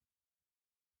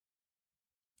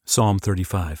Psalm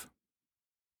 35.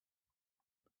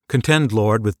 Contend,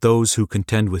 Lord, with those who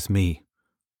contend with me.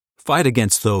 Fight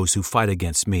against those who fight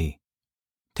against me.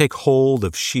 Take hold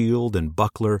of shield and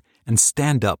buckler and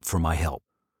stand up for my help.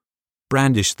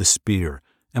 Brandish the spear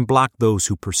and block those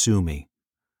who pursue me.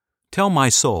 Tell my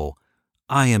soul,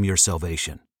 I am your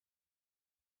salvation.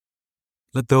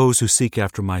 Let those who seek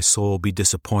after my soul be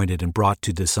disappointed and brought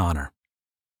to dishonor.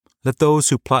 Let those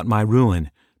who plot my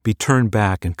ruin be turned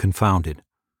back and confounded.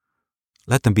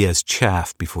 Let them be as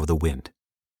chaff before the wind,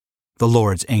 the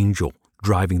Lord's angel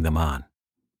driving them on.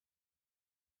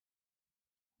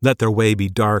 Let their way be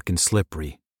dark and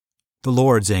slippery, the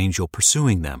Lord's angel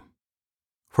pursuing them.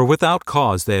 For without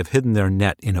cause they have hidden their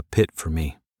net in a pit for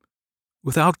me.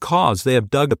 Without cause they have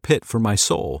dug a pit for my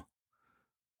soul.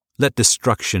 Let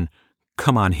destruction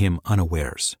come on him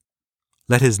unawares.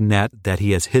 Let his net that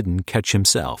he has hidden catch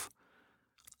himself.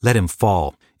 Let him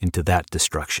fall into that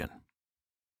destruction.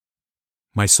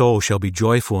 My soul shall be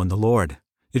joyful in the Lord.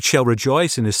 It shall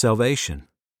rejoice in his salvation.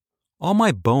 All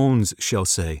my bones shall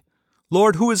say,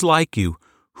 Lord, who is like you,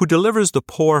 who delivers the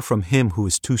poor from him who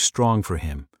is too strong for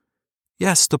him?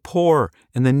 Yes, the poor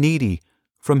and the needy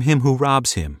from him who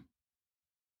robs him.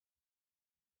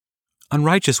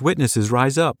 Unrighteous witnesses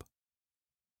rise up.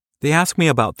 They ask me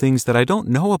about things that I don't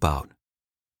know about.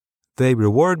 They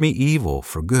reward me evil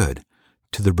for good,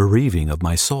 to the bereaving of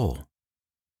my soul.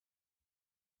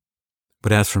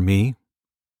 But as for me,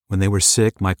 when they were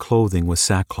sick, my clothing was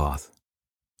sackcloth.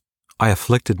 I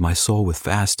afflicted my soul with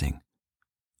fasting.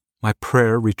 My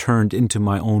prayer returned into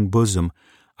my own bosom.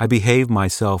 I behaved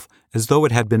myself as though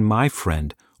it had been my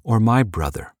friend or my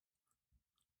brother.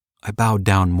 I bowed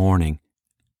down mourning,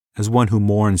 as one who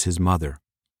mourns his mother.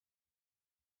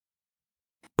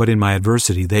 But in my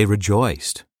adversity they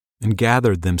rejoiced and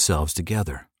gathered themselves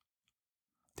together.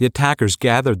 The attackers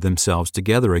gathered themselves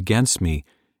together against me,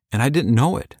 and I didn't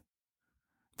know it.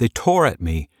 They tore at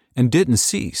me and didn't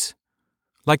cease.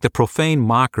 Like the profane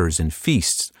mockers in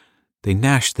feasts, they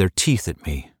gnashed their teeth at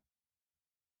me.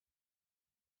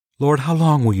 Lord, how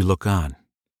long will you look on?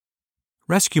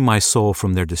 Rescue my soul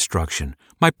from their destruction,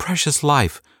 my precious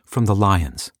life from the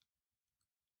lions.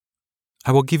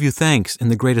 I will give you thanks in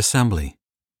the great assembly.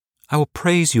 I will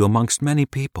praise you amongst many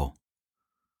people.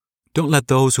 Don't let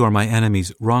those who are my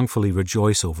enemies wrongfully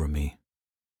rejoice over me.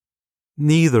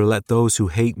 Neither let those who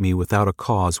hate me without a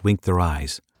cause wink their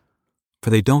eyes, for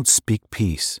they don't speak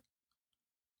peace,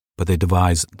 but they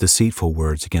devise deceitful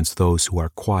words against those who are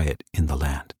quiet in the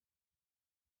land.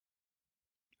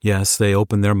 Yes, they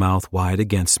opened their mouth wide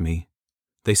against me.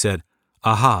 They said,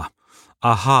 Aha,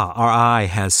 aha, our eye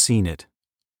has seen it.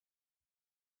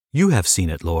 You have seen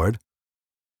it, Lord.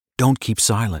 Don't keep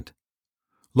silent.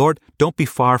 Lord, don't be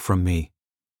far from me.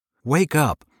 Wake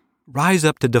up. Rise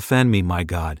up to defend me, my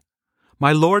God.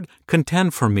 My Lord,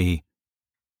 contend for me.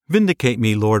 Vindicate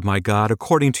me, Lord my God,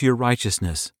 according to your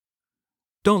righteousness.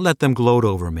 Don't let them gloat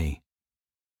over me.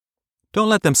 Don't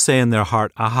let them say in their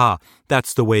heart, Aha,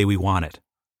 that's the way we want it.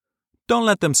 Don't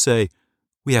let them say,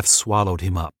 We have swallowed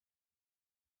him up.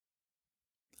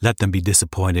 Let them be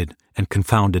disappointed and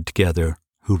confounded together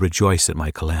who rejoice at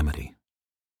my calamity.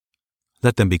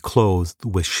 Let them be clothed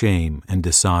with shame and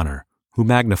dishonor, who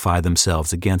magnify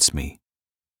themselves against me.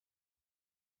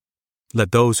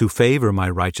 Let those who favor my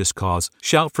righteous cause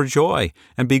shout for joy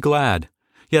and be glad.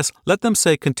 Yes, let them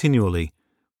say continually,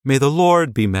 May the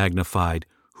Lord be magnified,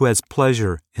 who has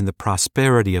pleasure in the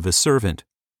prosperity of his servant.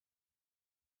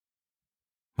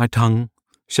 My tongue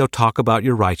shall talk about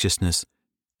your righteousness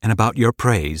and about your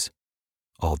praise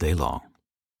all day long.